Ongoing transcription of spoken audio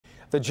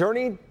The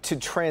journey to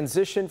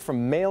transition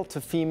from male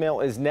to female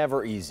is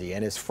never easy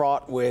and is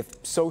fraught with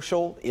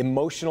social,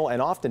 emotional,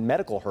 and often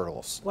medical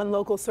hurdles. One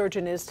local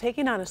surgeon is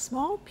taking on a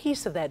small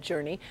piece of that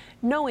journey,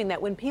 knowing that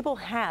when people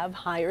have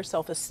higher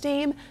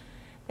self-esteem,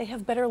 they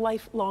have better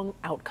lifelong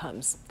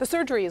outcomes. The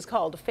surgery is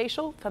called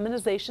facial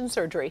feminization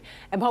surgery.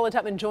 And Paula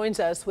Tutman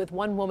joins us with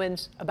one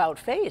woman's about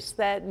face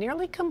that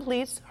nearly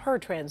completes her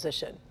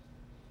transition.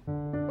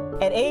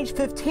 At age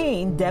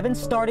 15, Devin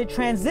started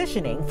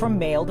transitioning from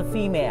male to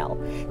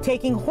female,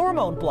 taking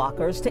hormone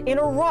blockers to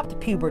interrupt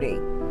puberty.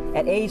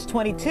 At age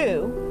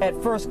 22, at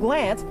first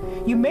glance,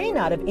 you may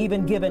not have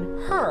even given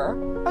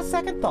her a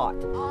second thought.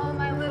 Oh,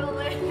 my little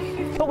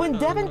lady. But when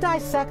Devin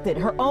dissected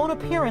her own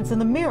appearance in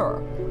the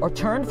mirror or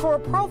turned for a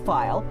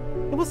profile,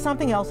 it was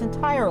something else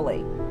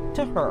entirely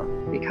to her.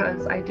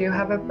 Because I do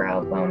have a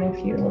brow bone,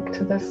 if you look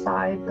to the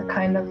side, the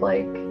kind of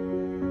like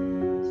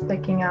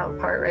sticking out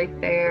part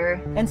right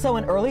there. And so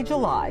in early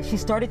July, she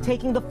started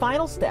taking the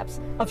final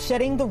steps of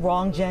shedding the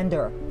wrong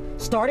gender,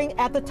 starting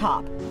at the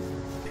top.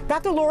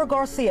 Dr. Laura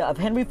Garcia of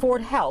Henry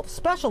Ford Health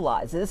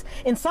specializes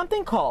in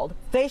something called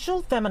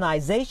facial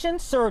feminization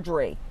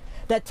surgery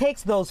that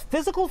takes those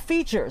physical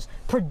features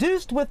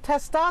produced with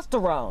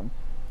testosterone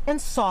and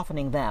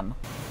softening them.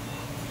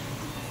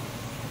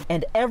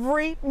 And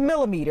every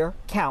millimeter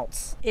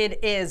counts.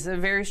 It is a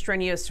very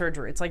strenuous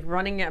surgery. It's like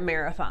running a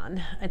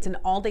marathon. It's an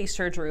all-day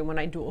surgery when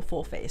I do a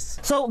full face.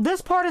 So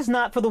this part is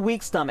not for the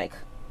weak stomach.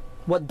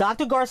 What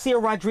Dr. Garcia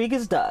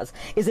Rodriguez does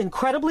is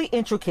incredibly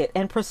intricate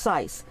and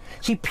precise.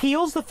 She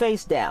peels the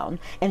face down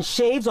and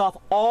shaves off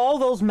all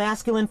those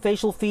masculine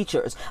facial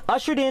features,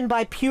 ushered in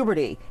by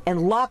puberty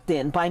and locked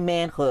in by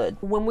manhood.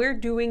 When we're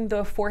doing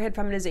the forehead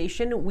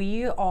feminization,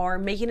 we are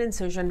making an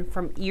incision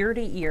from ear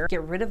to ear,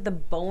 get rid of the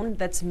bone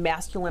that's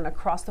masculine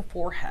across the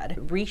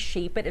forehead,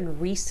 reshape it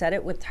and reset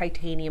it with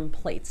titanium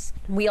plates.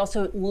 We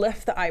also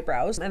lift the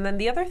eyebrows. And then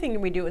the other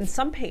thing we do in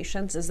some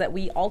patients is that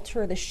we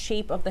alter the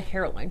shape of the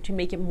hairline to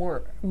make it more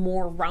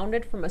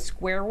rounded from a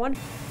square one.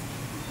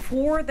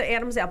 For the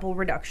Adam's apple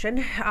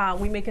reduction,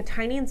 we make a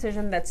tiny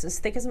incision that's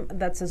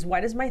as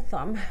wide as my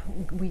thumb.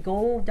 We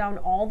go down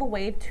all the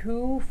way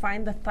to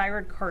find the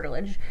thyroid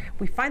cartilage.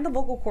 We find the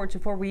vocal cords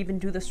before we even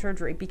do the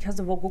surgery because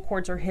the vocal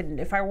cords are hidden.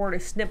 If I were to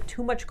snip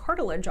too much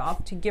cartilage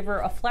off to give her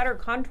a flatter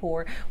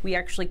contour, we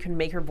actually can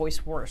make her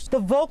voice worse. The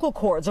vocal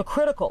cords are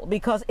critical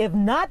because if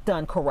not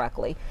done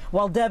correctly,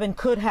 while Devin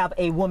could have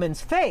a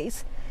woman's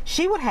face,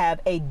 she would have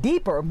a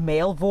deeper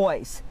male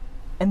voice.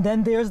 And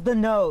then there's the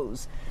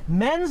nose.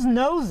 Men's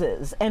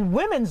noses and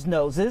women's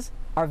noses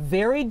are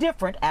very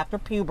different after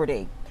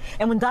puberty.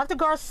 And when Dr.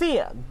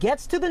 Garcia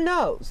gets to the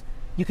nose,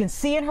 you can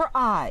see in her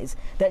eyes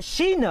that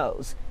she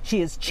knows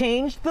she has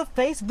changed the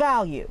face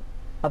value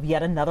of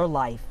yet another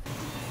life.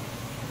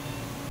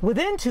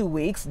 Within 2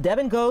 weeks,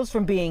 Devin goes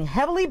from being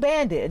heavily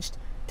bandaged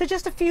to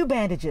just a few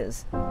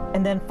bandages.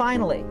 And then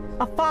finally,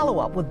 a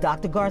follow-up with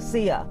Dr.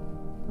 Garcia.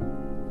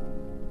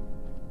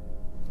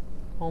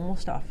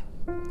 Almost off.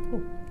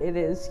 It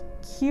is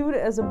cute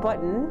as a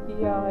button.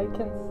 Yeah, I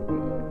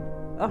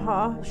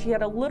can see. She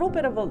had a little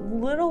bit of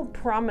a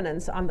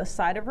prominence on the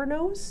side of her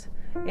nose,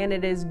 and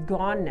it is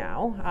gone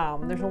now.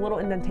 There's a little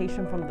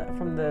indentation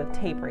from the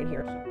tape right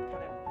here.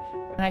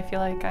 And I feel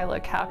like I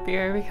look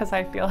happier because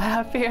I feel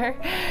happier,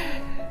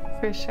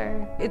 for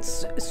sure.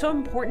 It's so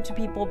important to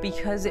people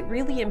because it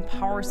really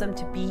empowers them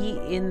to be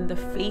in the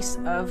face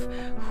of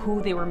who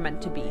they were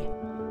meant to be.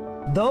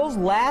 Those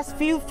last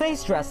few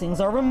face dressings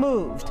are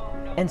removed,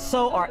 and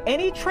so are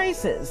any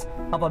traces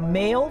of a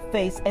male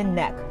face and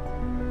neck.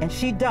 And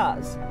she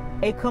does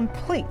a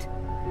complete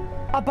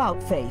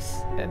about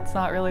face. It's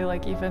not really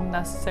like even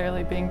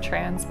necessarily being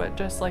trans, but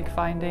just like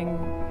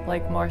finding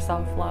like more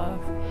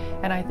self-love.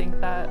 And I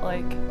think that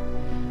like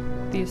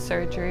these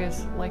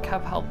surgeries like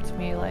have helped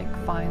me like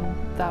find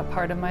that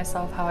part of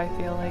myself, how I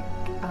feel like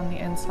on the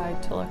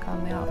inside to look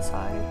on the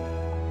outside.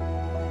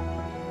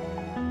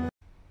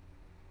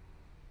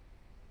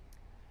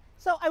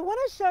 So I want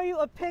to show you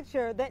a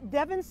picture that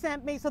Devin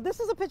sent me. So this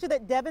is a picture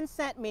that Devin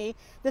sent me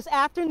this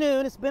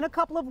afternoon. It's been a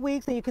couple of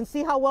weeks and you can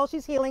see how well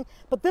she's healing.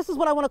 But this is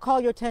what I want to call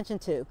your attention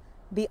to.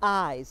 The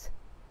eyes.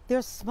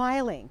 They're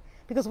smiling.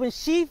 Because when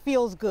she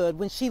feels good,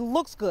 when she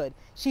looks good,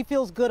 she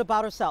feels good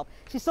about herself.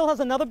 She still has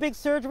another big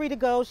surgery to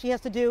go. She has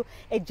to do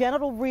a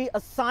genital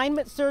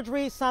reassignment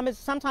surgery.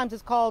 Sometimes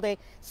it's called a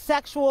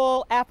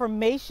sexual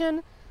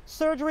affirmation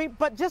surgery.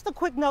 But just a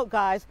quick note,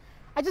 guys.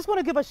 I just want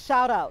to give a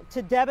shout out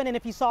to Devin, and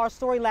if you saw our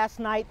story last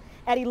night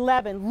at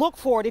 11, look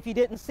for it if you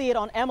didn't see it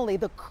on Emily,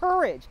 the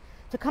courage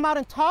to come out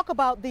and talk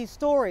about these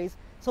stories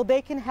so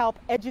they can help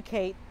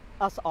educate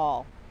us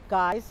all.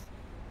 Guys.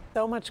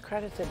 So much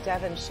credit to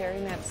Devin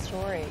sharing that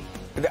story.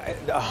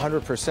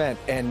 100%,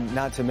 and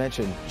not to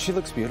mention, she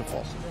looks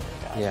beautiful. She really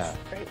does. Yeah.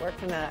 Great work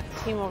from the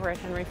team over at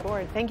Henry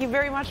Ford. Thank you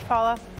very much, Paula.